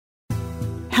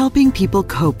helping people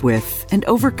cope with and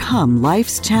overcome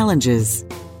life's challenges.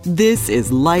 This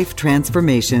is Life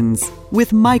Transformations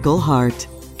with Michael Hart,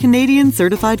 Canadian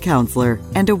Certified Counselor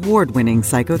and award-winning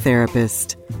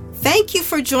psychotherapist. Thank you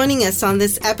for joining us on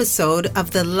this episode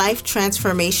of the Life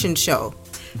Transformation Show.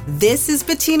 This is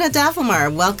Bettina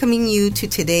Davomar welcoming you to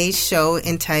today's show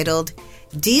entitled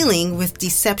Dealing with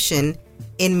Deception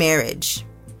in Marriage.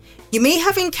 You may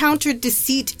have encountered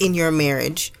deceit in your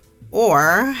marriage,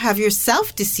 or have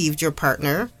yourself deceived your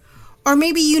partner, or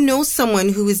maybe you know someone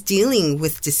who is dealing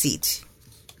with deceit.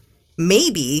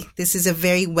 Maybe this is a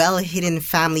very well-hidden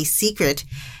family secret,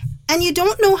 and you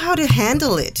don't know how to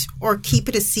handle it or keep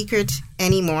it a secret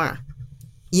anymore.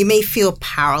 You may feel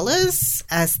powerless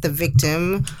as the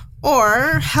victim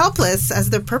or helpless as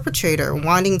the perpetrator,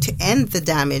 wanting to end the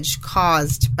damage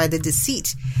caused by the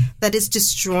deceit that is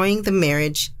destroying the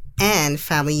marriage and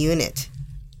family unit.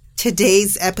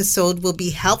 Today's episode will be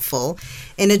helpful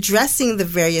in addressing the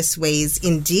various ways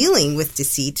in dealing with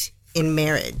deceit in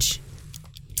marriage.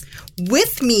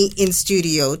 With me in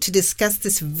studio to discuss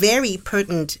this very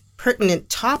pertinent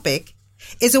topic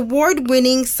is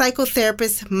award-winning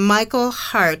psychotherapist Michael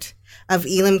Hart of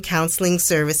Elim Counseling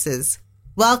Services.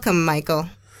 Welcome, Michael.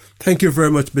 Thank you very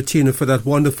much, Bettina, for that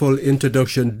wonderful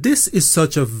introduction. This is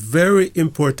such a very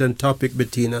important topic,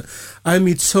 Bettina. I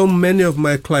meet so many of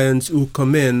my clients who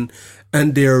come in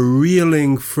and they're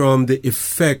reeling from the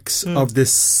effects of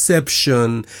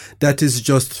deception that is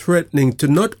just threatening to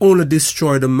not only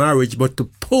destroy the marriage, but to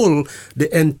pull the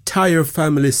entire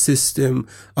family system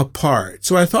apart.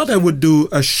 So I thought I would do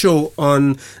a show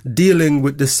on dealing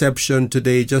with deception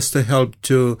today, just to help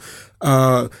to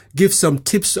give some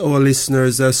tips to our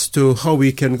listeners as to how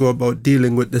we can go about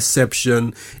dealing with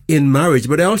deception in marriage.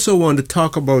 But I also want to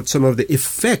talk about some of the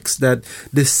effects that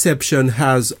deception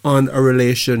has on a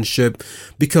relationship,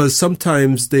 because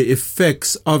sometimes the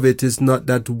effects of it is not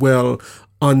that well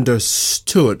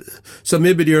understood. So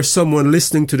maybe there's someone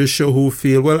listening to the show who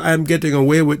feel, well, I'm getting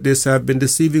away with this. I've been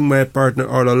deceiving my partner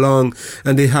all along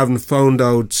and they haven't found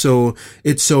out, so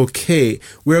it's okay.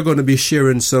 We're going to be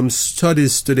sharing some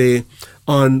studies today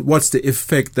on what's the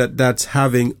effect that that's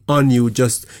having on you,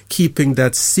 just keeping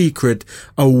that secret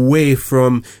away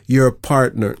from your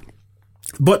partner.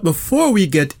 But before we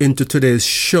get into today's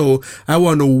show, I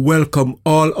want to welcome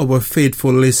all our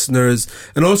faithful listeners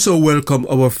and also welcome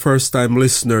our first-time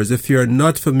listeners. If you're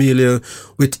not familiar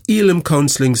with Elim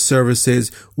Counseling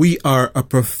Services, we are a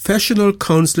professional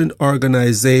counseling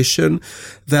organization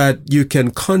that you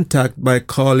can contact by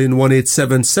calling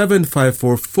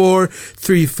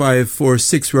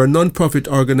 1-877-544-3546. We're a non-profit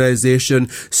organization,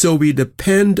 so we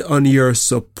depend on your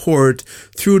support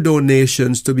through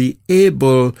donations to be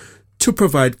able to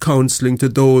provide counseling to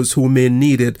those who may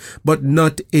need it, but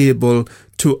not able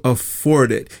to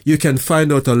afford it. You can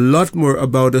find out a lot more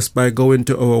about us by going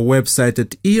to our website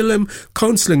at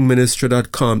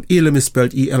elimcounselingministry.com. Elim is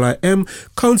spelled E-L-I-M,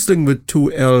 counseling with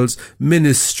 2 L's,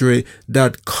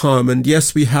 ministry.com. And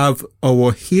yes, we have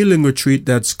our healing retreat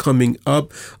that's coming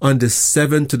up on the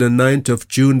 7th to the 9th of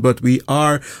June, but we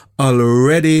are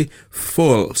already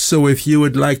full. So if you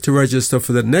would like to register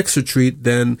for the next retreat,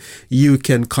 then you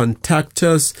can contact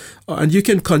us and you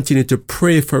can continue to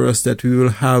pray for us that we will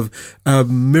have a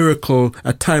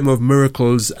time of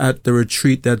miracles at the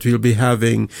retreat that we'll be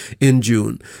having in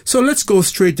June. So let's go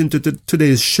straight into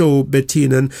today's show,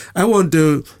 Bettina. And I want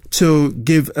to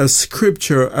give a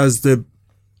scripture as the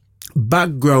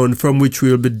background from which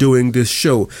we'll be doing this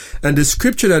show. And the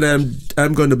scripture that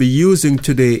I'm going to be using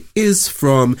today is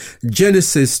from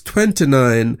Genesis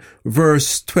 29,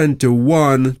 verse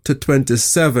 21 to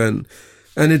 27.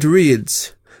 And it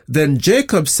reads, Then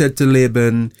Jacob said to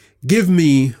Laban, Give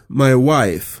me my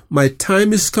wife. My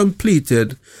time is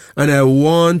completed, and I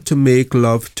want to make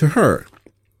love to her.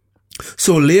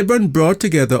 So Laban brought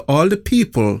together all the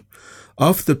people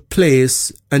of the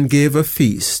place and gave a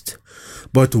feast.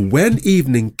 But when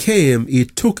evening came, he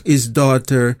took his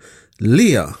daughter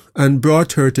Leah and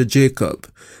brought her to Jacob.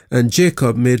 And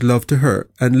Jacob made love to her.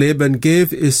 And Laban gave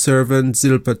his servant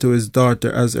Zilpah to his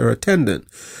daughter as her attendant.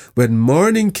 When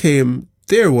morning came,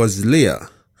 there was Leah.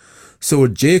 So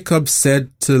Jacob said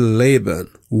to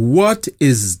Laban, What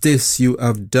is this you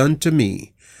have done to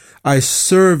me? I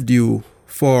served you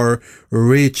for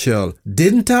Rachel,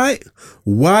 didn't I?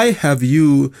 Why have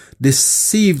you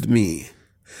deceived me?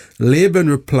 Laban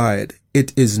replied,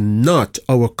 It is not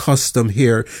our custom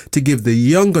here to give the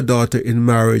younger daughter in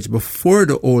marriage before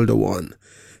the older one.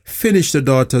 Finish the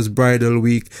daughter's bridal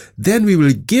week, then we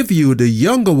will give you the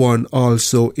younger one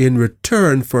also in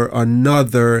return for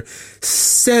another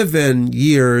 7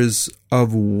 years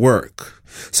of work.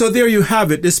 So there you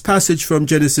have it, this passage from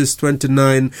Genesis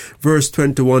 29, verse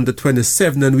 21 to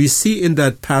 27. And we see in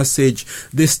that passage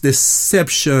this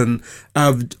deception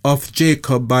of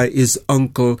Jacob by his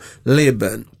uncle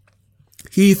Laban.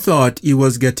 He thought he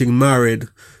was getting married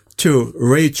to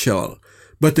Rachel.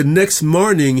 But the next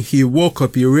morning he woke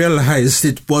up, he realized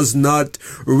it was not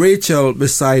Rachel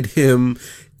beside him.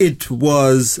 It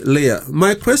was Leah.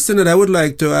 My question that I would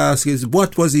like to ask is,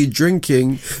 what was he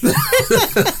drinking?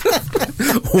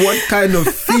 What kind of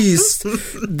feast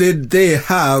did they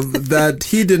have that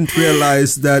he didn't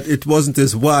realize that it wasn't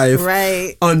his wife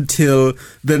until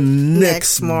the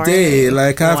next day?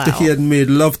 Like after he had made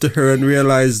love to her and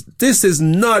realized, this is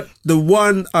not the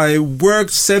one I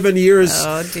worked 7 years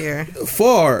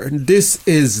for. This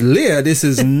is Leah. This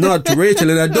is not Rachel.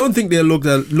 And I don't think they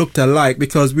looked alike,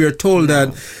 because we are told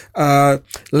that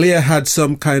Leah had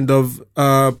some kind of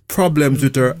problems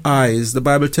with her eyes. The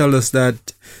Bible tells us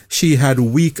that she had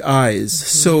weak eyes.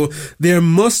 So there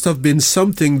must have been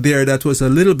something there that was a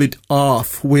little bit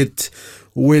off with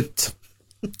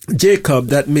Jacob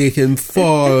that made him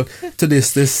fall to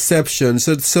this deception.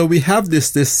 So we have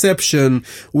this deception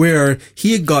where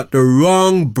he got the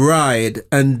wrong bride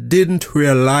and didn't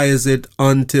realize it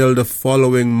until the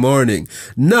following morning.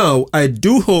 Now, I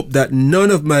do hope that none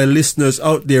of my listeners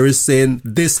out there is saying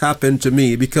this happened to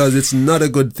me, because it's not a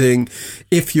good thing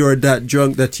if you're that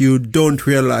drunk that you don't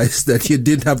realize that you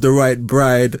didn't have the right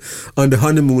bride on the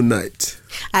honeymoon night.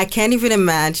 I can't even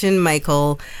imagine,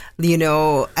 Michael,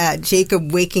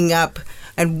 Jacob waking up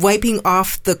and wiping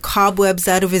off the cobwebs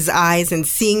out of his eyes and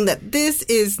seeing that this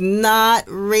is not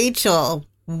Rachel.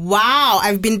 Wow,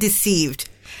 I've been deceived.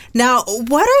 Now,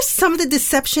 what are some of the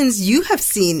deceptions you have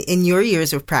seen in your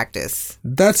years of practice?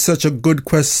 That's such a good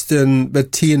question,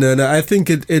 Bettina. And I think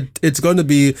it's going to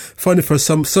be funny for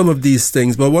some of these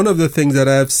things. But one of the things that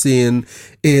I've seen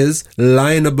is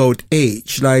lying about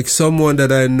age. Like someone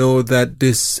that I know, that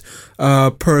this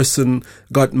person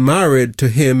got married to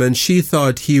him and she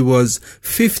thought he was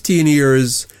 15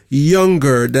 years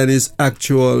younger than his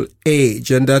actual age,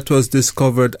 and that was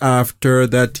discovered after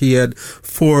that he had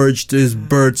forged his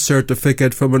birth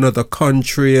certificate from another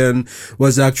country and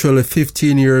was actually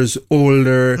 15 years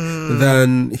older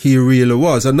than he really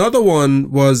was. Another one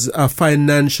was a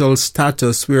financial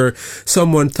status, where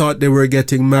someone thought they were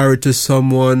getting married to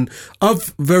someone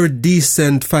of very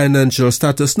decent financial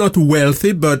status, not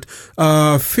wealthy, but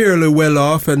fairly well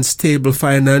off and stable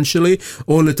financially,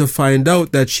 only to find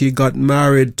out that she got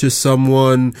married to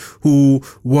someone who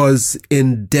was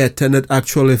in debt and had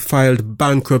actually filed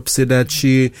bankruptcy that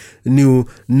she knew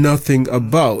nothing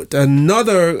about.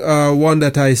 Another one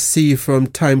that I see from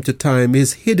time to time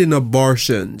is hidden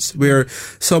abortions, where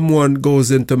someone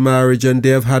goes into marriage and they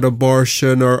have had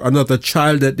abortion, or another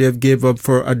child that they've gave up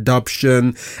for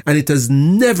adoption, and it has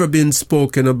never been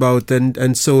spoken about,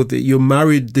 and so you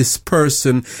married this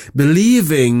person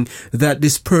believing that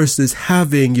this person is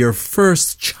having your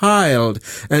first child,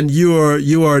 and you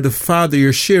are the father.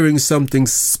 You're sharing something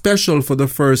special for the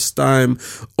first time,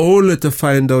 only to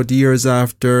find out years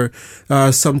after,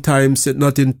 sometimes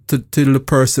not till the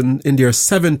person in their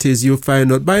 70s, you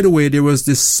find out, by the way, there was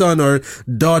this son or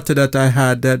daughter that I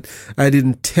had that I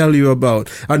didn't tell you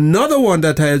about. Another one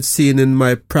that I had seen in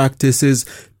my practice is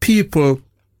people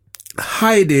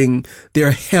hiding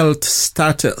their health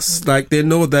status. Like they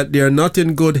know that they are not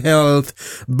in good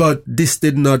health, but this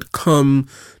did not come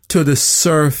to the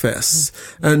surface.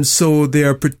 And so they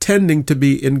are pretending to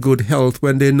be in good health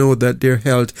when they know that their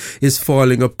health is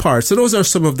falling apart. So those are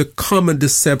some of the common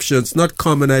deceptions, not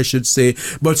common, I should say,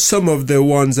 but some of the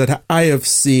ones that I have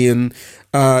seen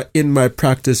in my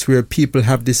practice where people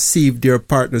have deceived their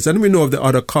partners. And we know of the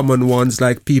other common ones,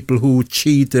 like people who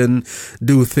cheat and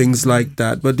do things like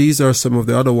that. But these are some of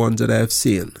the other ones that I have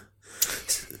seen.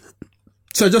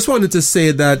 So I just wanted to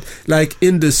say that, like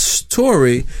in the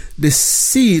story,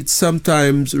 deceit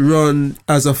sometimes run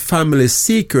as a family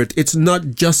secret. It's not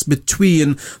just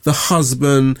between the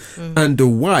husband and the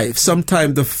wife.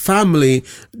 Sometimes the family,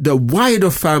 the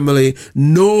wider family,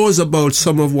 knows about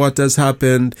some of what has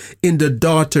happened in the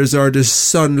daughter's or the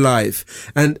son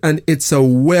life. And it's a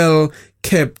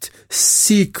well-kept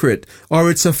secret, or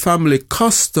it's a family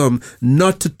custom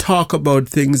not to talk about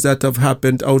things that have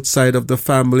happened outside of the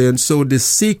family. And so this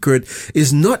secret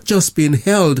is not just being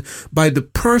held by the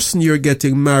person you're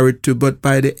getting married to, but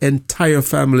by the entire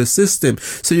family system.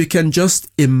 So you can just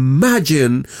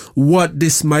imagine what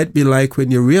this might be like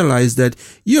when you realize that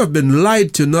you have been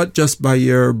lied to, not just by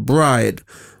your bride,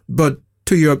 but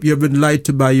you've been lied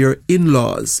to by your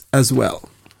in-laws as well.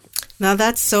 Now,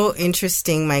 that's so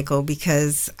interesting, Michael,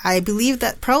 because I believe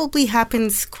that probably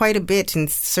happens quite a bit in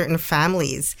certain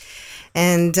families.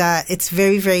 And it's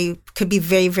could be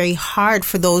very, very hard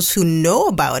for those who know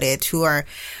about it, who are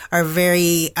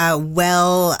very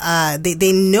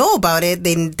they know about it.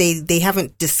 They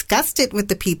haven't discussed it with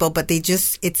the people, but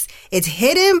it's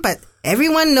hidden, but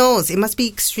everyone knows. It must be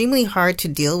extremely hard to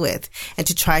deal with and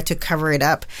to try to cover it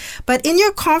up. But in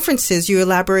your conferences, you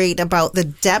elaborate about the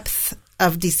depth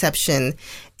of deception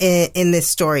in this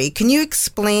story. Can you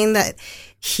explain that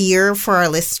here for our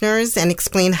listeners and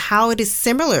explain how it is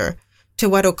similar to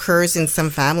what occurs in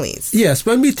some families? Yes,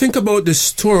 when we think about the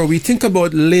story, we think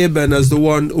about Laban as the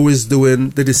one who is doing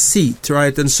the deceit,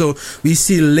 right? And so we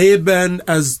see Laban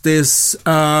as this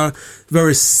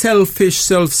very selfish,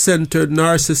 self-centered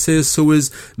narcissist who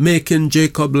is making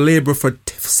Jacob labor for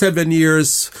 7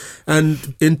 years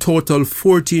and in total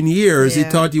 14 years. Yeah. He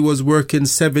thought he was working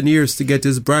 7 years to get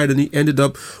his bride, and he ended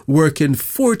up working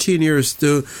 14 years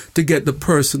to get the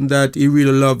person that he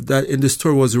really loved. That in the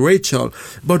story was Rachel.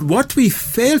 But what we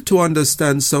fail to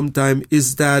understand sometimes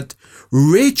is that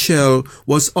Rachel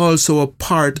was also a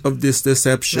part of this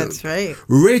deception. That's right.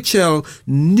 Rachel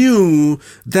knew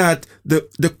that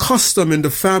the custom in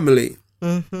the family,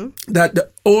 that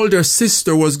the older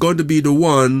sister was going to be the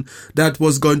one that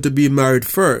was going to be married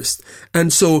first.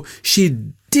 And so she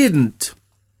didn't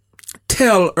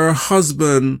tell her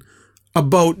husband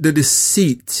about the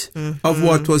deceit of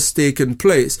what was taking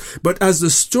place. But as the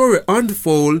story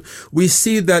unfolds, we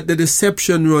see that the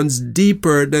deception runs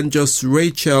deeper than just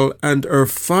Rachel and her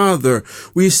father.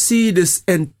 We see this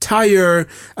entire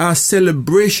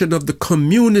celebration of the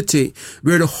community,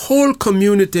 where the whole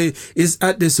community is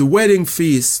at this wedding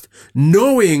feast,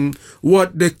 knowing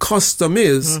what the custom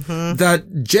is,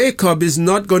 that Jacob is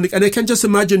not going to, and I can just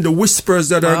imagine the whispers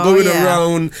that are going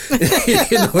around,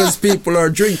 as people are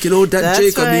drinking, that That's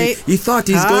Jacob, right. he thought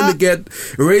he's going to get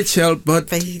Rachel, but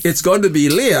it's going to be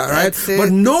Leah, right? But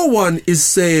no one is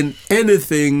saying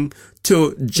anything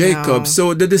to Jacob. No.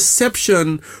 So the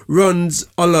deception runs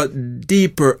a lot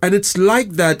deeper. And it's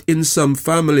like that in some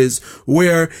families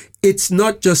where it's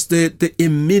not just the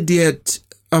immediate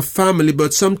family,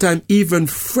 but sometimes even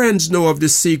friends know of the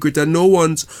secret, and no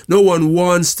one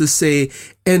wants to say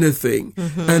anything.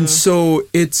 And so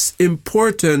it's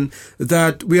important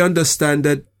that we understand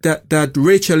that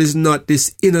Rachel is not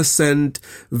this innocent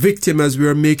victim as we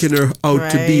are making her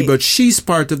out to be, but she's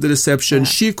part of the deception.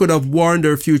 She could have warned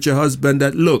her future husband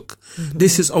that, look,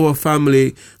 this is our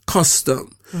family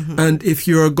custom. And if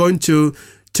you're going to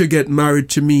get married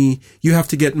to me, you have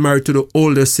to get married to the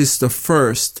older sister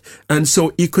first. And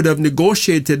so he could have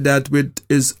negotiated that with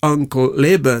his uncle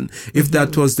Laban, if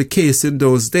that was the case in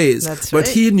those days. But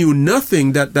he knew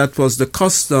nothing that was the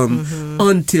custom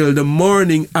until the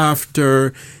morning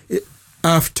after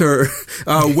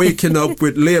waking up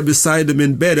with Leah beside him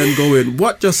in bed and going,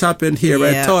 what just happened here?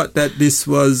 I thought that this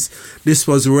was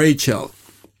Rachel.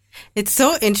 It's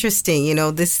so interesting.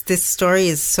 This story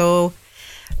is so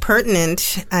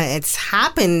pertinent. It's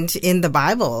happened in the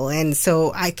Bible. And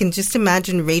so I can just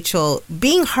imagine Rachel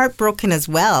being heartbroken as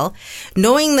well,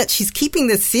 knowing that she's keeping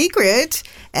this secret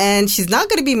and she's not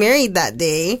going to be married that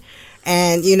day.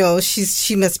 And,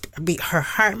 she must be, her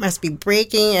heart must be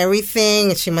breaking, everything.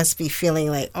 And she must be feeling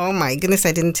like, oh my goodness,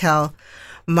 I didn't tell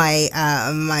my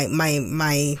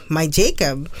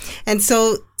Jacob. And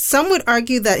so some would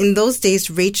argue that in those days,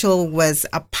 Rachel was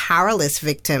a powerless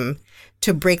victim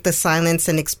to break the silence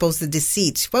and expose the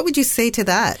deceit. What would you say to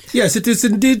that? Yes, it is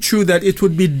indeed true that it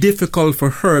would be difficult for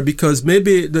her, because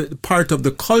maybe the part of the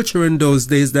culture in those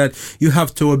days that you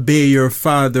have to obey your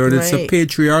father, and it's a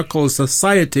patriarchal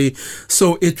society,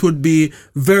 so it would be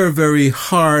very, very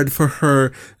hard for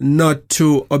her not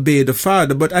to obey the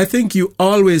father. But I think you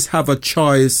always have a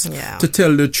choice to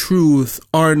tell the truth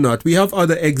or not. We have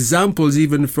other examples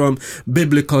even from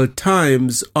biblical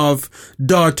times of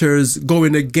daughters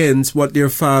going against what their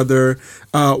father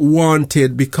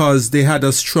wanted because they had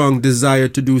a strong desire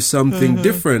to do something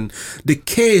different. The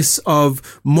case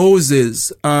of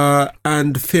Moses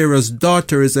and Pharaoh's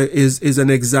daughter is an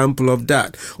example of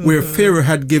that, where Pharaoh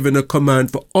had given a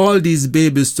command for all these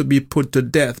babies to be put to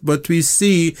death. But we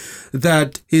see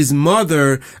that his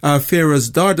mother, Pharaoh's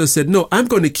daughter, said, no, I'm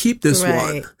going to keep this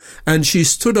one. And she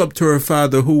stood up to her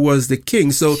father, who was the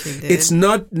king. So it's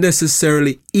not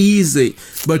necessarily easy,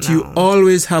 but you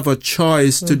always have a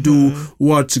choice to do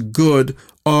what's good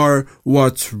or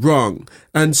what's wrong.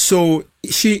 And so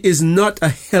she is not a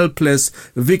helpless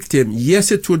victim.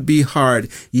 Yes, it would be hard.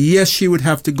 Yes, she would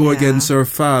have to go against her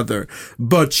father,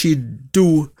 but she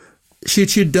do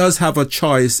she does have a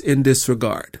choice in this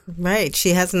regard. Right. She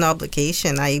has an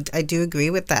obligation. I do agree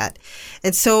with that.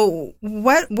 And so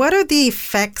what are the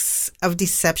effects of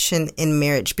deception in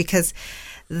marriage? Because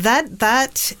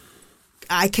that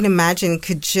I can imagine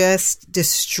could just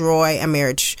destroy a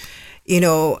marriage.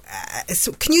 So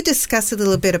can you discuss a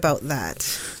little bit about that?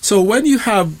 So when you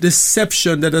have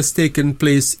deception that has taken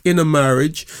place in a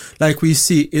marriage, like we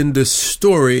see in the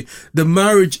story, the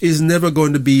marriage is never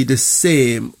going to be the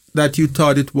same that you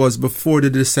thought it was before the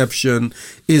deception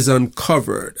is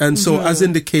uncovered. And so as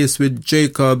in the case with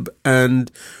Jacob and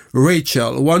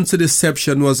Rachel, once the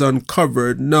deception was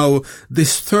uncovered, now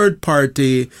this third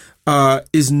party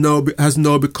has now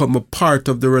become a part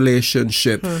of the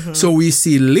relationship. So we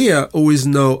see Leah, who is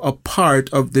now a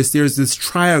part of this. There's this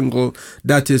triangle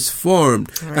that is formed.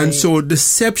 Right. And so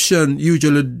deception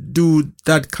usually do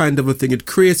that kind of a thing. It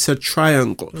creates a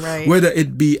triangle. Right. Whether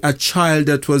it be a child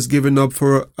that was given up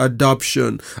for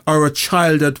adoption, or a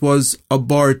child that was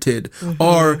aborted,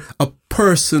 or a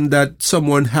person that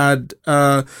someone had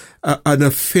an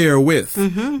affair with.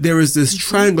 There is this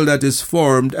triangle that is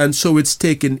formed, and so it's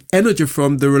taken energy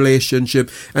from the relationship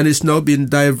and it's now being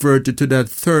diverted to that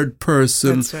third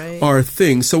person or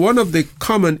thing. So one of the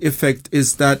common effect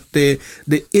is that the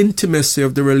intimacy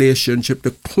of the relationship,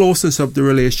 the closeness of the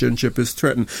relationship is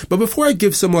threatened. But before I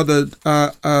give some other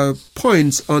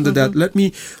points under that, let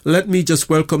me just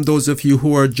welcome those of you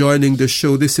who are joining the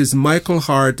show. This is Michael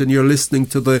Hart, and you're listening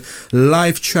to the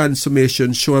Life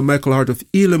Transformation Show. I'm Michael Hart of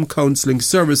Elam Counseling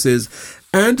Services,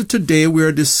 and today we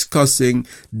are discussing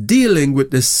dealing with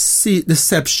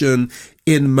deception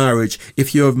in marriage.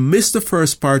 If you have missed the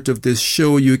first part of this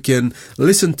show, you can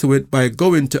listen to it by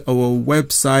going to our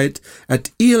website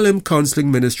at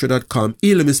elimcounselingministry.com.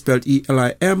 Elim is spelled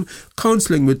E-L-I-M,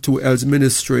 counseling with 2 L's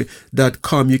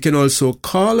ministry.com. You can also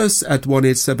call us at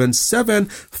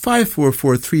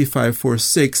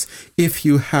 1-877-544-3546 if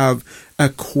you have a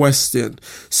question.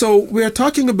 So we are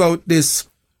talking about this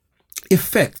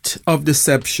effect of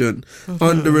deception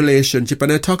on the relationship,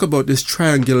 and I talk about this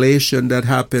triangulation that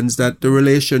happens, that the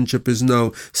relationship is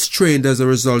now strained as a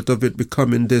result of it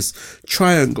becoming this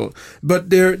triangle. But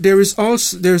there is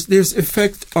also there's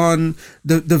effect on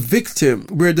the victim,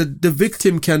 where the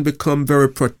victim can become very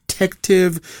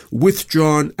protective,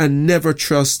 withdrawn, and never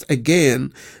trust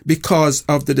again because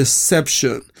of the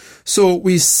deception. So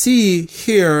we see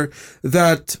here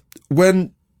that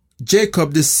when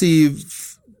Jacob deceived,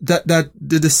 that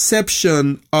the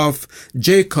deception of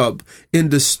Jacob in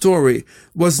the story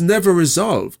was never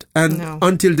resolved. And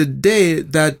until the day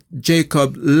that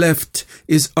Jacob left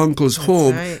his uncle's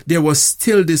home, there was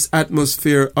still this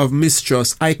atmosphere of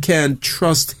mistrust. I can't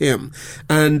trust him.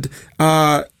 And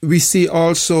we see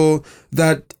also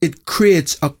that it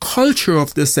creates a culture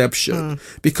of deception,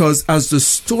 because as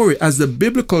the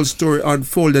biblical story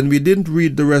unfolds, and we didn't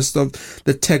read the rest of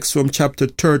the text from chapter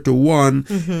 31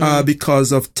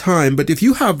 because of time, but if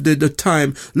you have the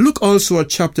time, look also at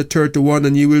chapter 31,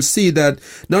 and you will see that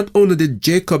not only did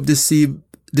Jacob deceive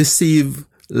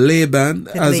Laban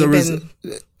as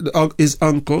his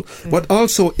uncle, but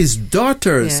also his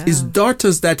daughters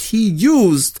that he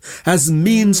used as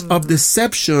means of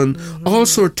deception,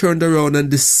 also turned around and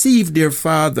deceived their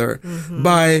father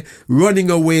by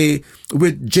running away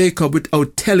with Jacob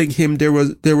without telling him they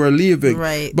were leaving.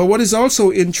 Right. But what is also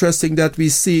interesting that we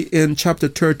see in chapter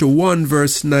 31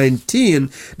 verse 19,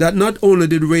 that not only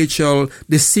did Rachel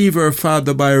deceive her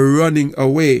father by running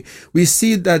away, we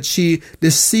see that she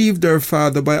deceived her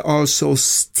father by also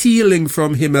stealing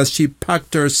from him as she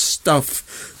packed her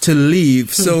stuff to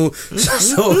leave. So when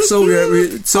she's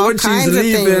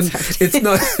leaving,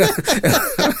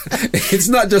 it's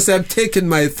not just I'm taking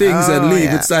my things and leave.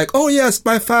 Yeah. It's like, oh yes,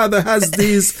 my father has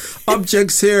these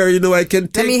objects here. I can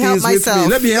take these with me.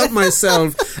 Let me help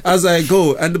myself as I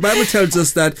go. And the Bible tells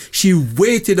us that she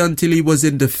waited until he was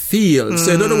in the field.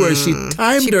 So in other words, she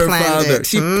timed her father.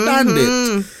 She planned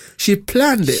it. She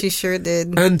planned it. She sure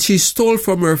did. And she stole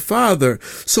from her father.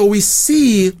 So we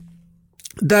see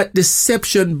that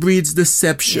deception breeds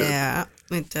deception. Yeah,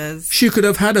 it does. She could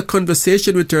have had a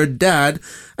conversation with her dad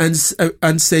and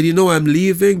said, I'm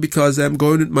leaving because I'm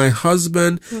going with my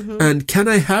husband, and can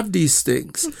I have these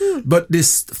things? But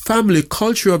this family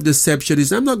culture of deception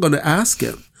is, I'm not going to ask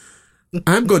him.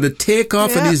 I'm going to take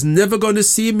off and he's never going to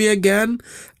see me again.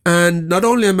 And not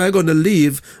only am I going to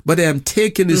leave, but I am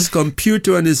taking his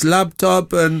computer and his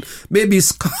laptop and maybe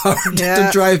his car to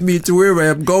drive me to where I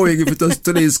am going if it was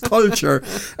today's culture.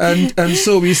 And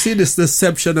so we see this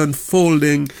deception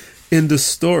unfolding in the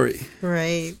story.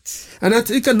 Right. And I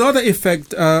think another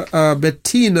effect,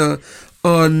 Bettina,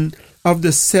 on of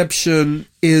deception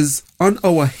is on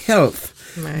our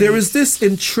health. Right. There is this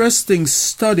interesting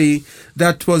study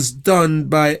that was done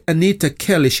by Anita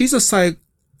Kelly. She's a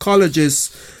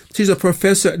psychologist. She's a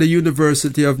professor at the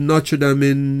University of Notre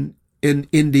Dame in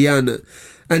Indiana.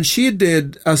 And she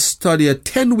did a study, a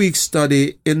 10-week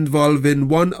study involving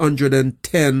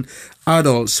 110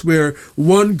 adults, where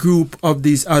one group of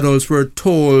these adults were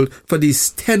told for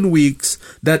these 10 weeks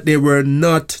that they were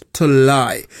not to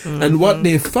lie. Mm-hmm. And what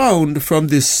they found from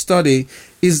this study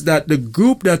is that the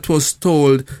group that was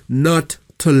told not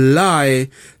to lie,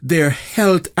 their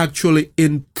health actually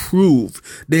improved.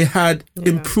 They had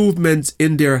improvements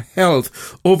in their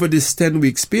health over this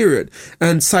 10-week period.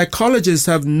 And psychologists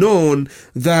have known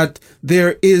that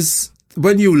there is,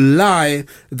 when you lie,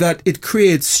 that it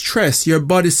creates stress. Your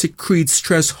body secretes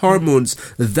stress hormones.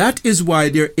 That is why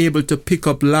they're able to pick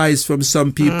up lies from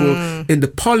some people in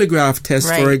the polygraph test,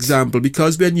 for example,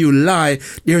 because when you lie,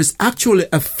 there's actually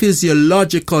a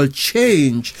physiological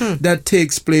change that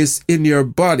takes place in your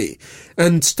body.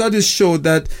 And studies show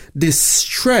that this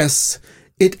stress,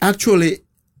 it actually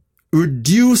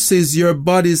reduces your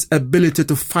body's ability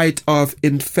to fight off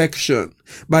infection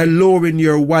by lowering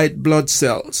your white blood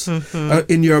cells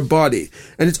in your body.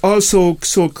 And it also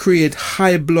create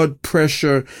high blood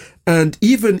pressure and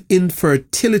even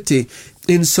infertility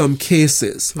in some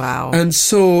cases. Wow. And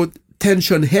so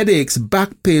tension headaches, back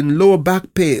pain, lower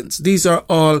back pains, these are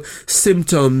all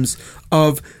symptoms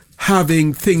of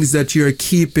having things that you're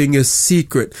keeping a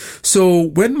secret. So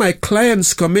when my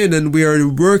clients come in and we are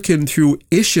working through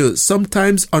issues,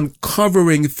 sometimes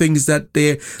uncovering things that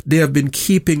they have been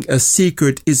keeping a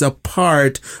secret is a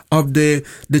part of the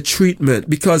treatment.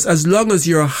 Because as long as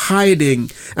you're hiding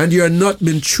and you're not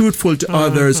being truthful to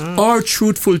others or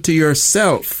truthful to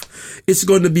yourself, it's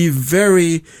going to be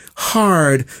very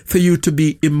hard for you to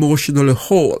be emotionally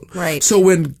whole. Right. So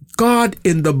when God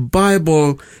in the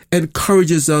Bible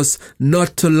encourages us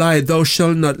not to lie, thou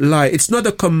shalt not lie. It's not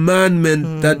a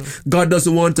commandment that God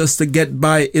doesn't want us to get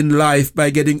by in life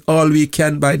by getting all we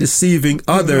can by deceiving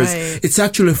others. Right. It's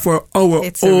actually for our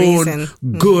own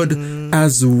good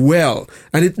as well.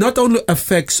 And it not only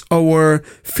affects our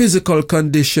physical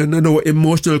condition and our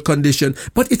emotional condition,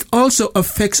 but it also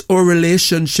affects our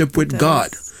relationship with God.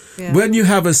 Yeah. When you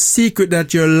have a secret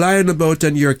that you're lying about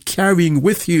and you're carrying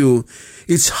with you,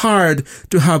 it's hard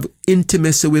to have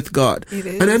intimacy with God. It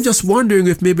is. And I'm just wondering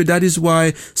if maybe that is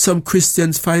why some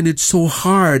Christians find it so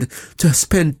hard to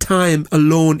spend time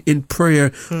alone in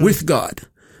prayer with God.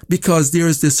 Because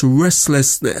there's this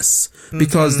restlessness,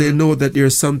 because they know that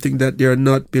there's something that they're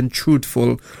not being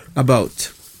truthful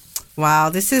about. Wow,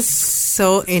 this is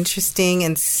so interesting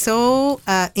and so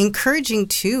encouraging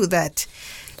too, that,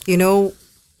 you know,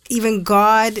 even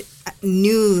God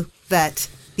knew that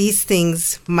these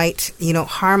things might, you know,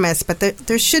 harm us, but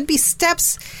there should be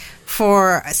steps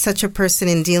for such a person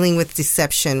in dealing with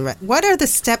deception. What are the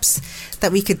steps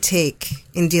that we could take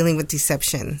in dealing with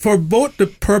deception? For both the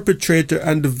perpetrator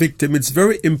and the victim, it's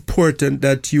very important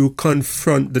that you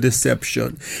confront the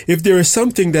deception. If there is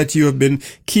something that you have been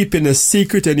keeping a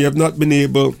secret and you have not been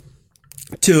able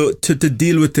to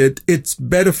deal with it, it's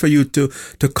better for you to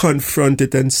confront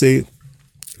it and say,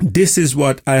 this is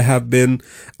what I have been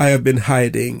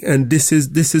hiding, and this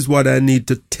is what I need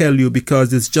to tell you,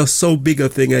 because it's just so big a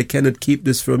thing. I cannot keep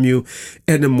this from you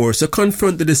anymore. So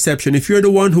confront the deception. If you're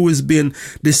the one who is being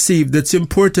deceived, it's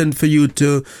important for you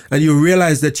to, and you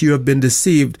realize that you have been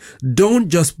deceived, don't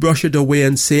just brush it away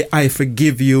and say, I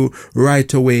forgive you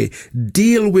right away.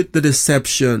 Deal with the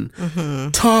deception.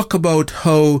 Talk about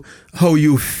how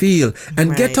you feel,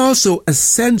 and get also a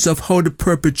sense of how the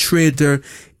perpetrator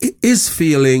is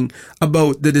feeling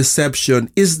about the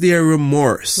deception. Is there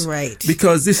remorse? Right.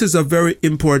 Because this is a very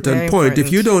important point.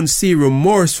 If you don't see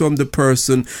remorse from the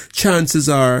person, chances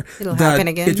are that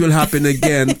it will happen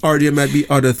again, or there might be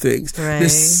other things. Right. The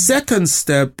second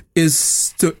step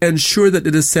is to ensure that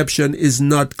the deception is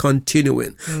not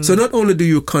continuing. So not only do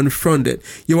you confront it,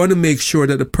 you want to make sure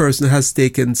that the person has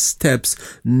taken steps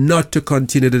not to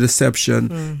continue the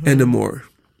deception anymore.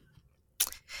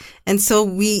 And so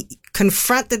we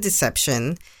confront the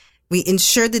deception. We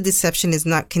ensure the deception is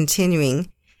not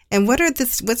continuing. And what's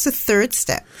the third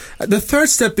step? The third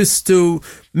step is to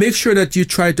make sure that you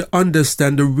try to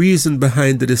understand the reason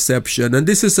behind the deception. And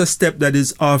this is a step that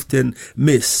is often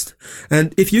missed.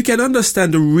 And if you can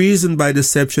understand the reason by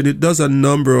deception, it does a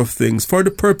number of things. For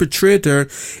the perpetrator,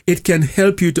 it can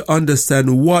help you to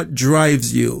understand what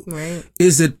drives you. Right.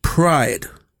 Is it pride?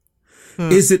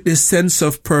 Is it the sense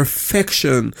of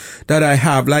perfection that I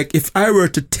have? Like if I were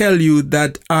to tell you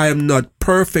that I am not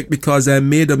perfect because I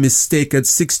made a mistake at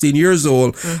 16 years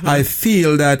old. I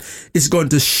feel that it's going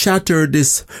to shatter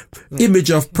this image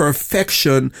of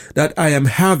perfection that I am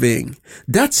having.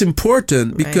 That's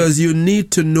important because you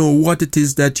need to know what it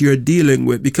is that you're dealing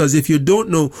with. Because if you don't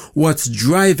know what's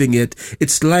driving it,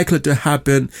 it's likely to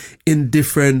happen in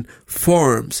different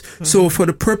forms. So for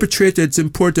the perpetrator, it's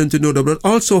important to know that, but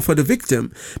also for the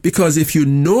victim, because if you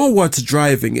know what's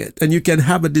driving it and you can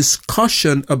have a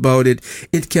discussion about it,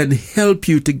 it can help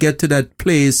you to get to that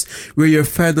place where you're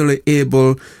finally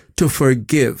able to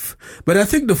forgive. But I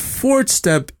think the fourth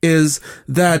step is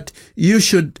that you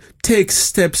should take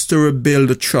steps to rebuild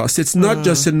the trust. It's not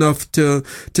just enough to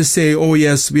say, oh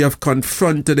yes, we have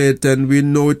confronted it and we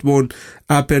know it won't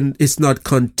happen. It's not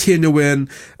continuing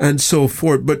and so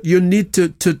forth. But you need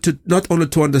to not only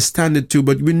to understand it too,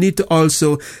 but we need to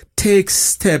also take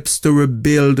steps to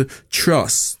rebuild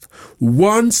trust.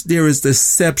 Once there is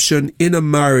deception in a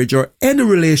marriage or any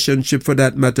relationship for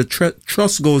that matter,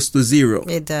 trust goes to zero.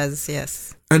 It does,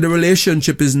 yes. And the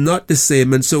relationship is not the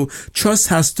same. And so trust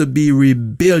has to be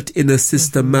rebuilt in a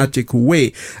systematic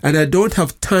way. And I don't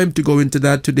have time to go into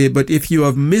that today, but if you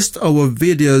have missed our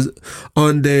videos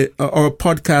on our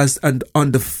podcast and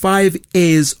on the 5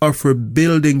 A's of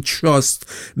rebuilding trust,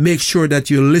 make sure that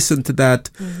you listen to that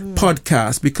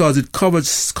podcast, because it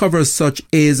covers such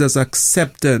A's as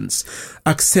acceptance,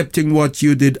 accepting what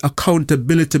you did,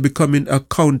 accountability, becoming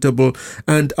accountable,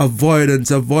 and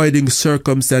avoiding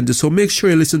circumstances. So make sure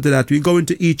you listen to that. We go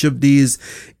into each of these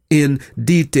in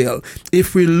detail.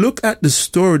 If we look at the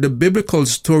story, the biblical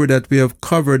story that we have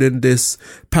covered in this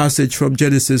passage from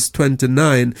Genesis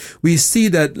 29, we see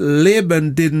that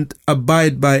Laban didn't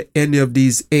abide by any of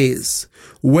these A's.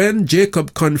 When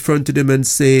Jacob confronted him and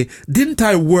say, didn't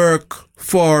I work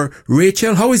for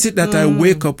Rachel? How is it that I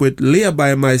wake up with Leah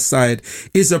by my side?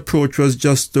 His approach was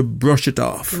just to brush it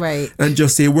off. Right. And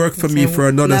just say, work for me for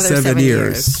another 7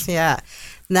 years. Yeah.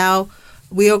 Now,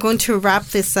 we are going to wrap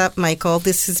this up, Michael.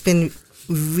 This has been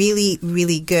really,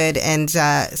 really good. And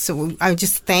so I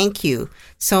just thank you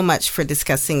so much for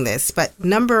discussing this. But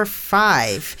number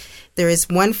 5, there is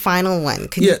one final one.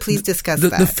 Can you please discuss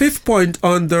that? The 5th point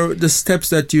on the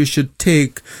steps that you should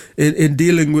take in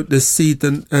dealing with deceit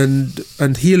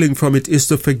and healing from it is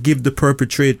to forgive the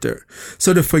perpetrator.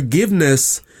 So the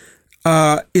forgiveness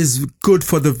is good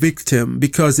for the victim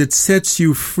because it sets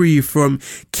you free from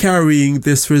carrying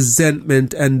this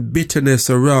resentment and bitterness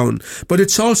around. But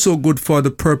it's also good for the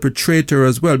perpetrator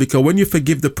as well, because when you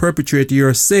forgive the perpetrator,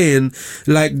 you're saying,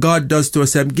 like God does to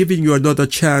us, I'm giving you another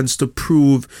chance to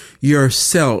prove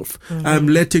yourself. I'm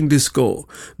letting this go.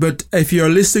 But if you're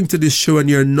listening to this show and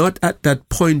you're not at that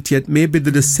point yet, maybe the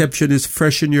deception is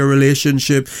fresh in your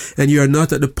relationship and you're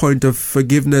not at the point of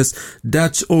forgiveness,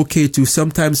 that's okay too.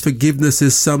 Sometimes forgiveness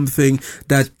is something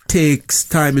that takes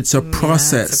time. It's a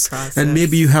process. And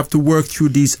maybe you have to work through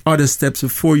these other steps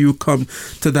before you come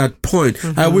to that point.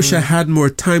 I wish I had more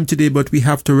time today, but we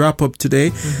have to wrap up today.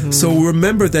 So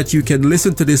remember that you can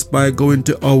listen to this by going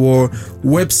to our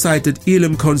website at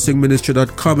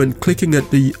elimcounselingministry.com and clicking on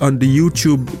the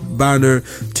YouTube banner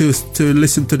to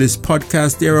listen to this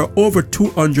podcast. There are over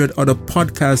 200 other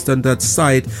podcasts on that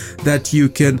site that you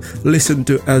can listen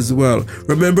to as well.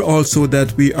 Remember also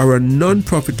that we are a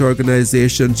non-profit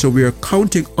organization, so we are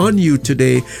counting on you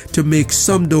today to make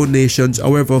some donations,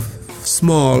 however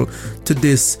small, to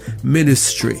this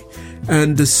ministry.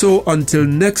 And so until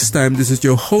next time, this is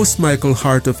your host, Michael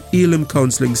Hart of Elim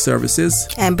Counseling Services.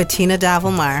 And Bettina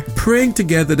Davelmar. Praying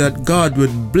together that God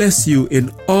would bless you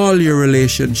in all your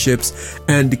relationships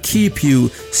and keep you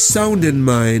sound in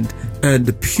mind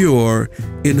and pure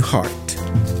in heart.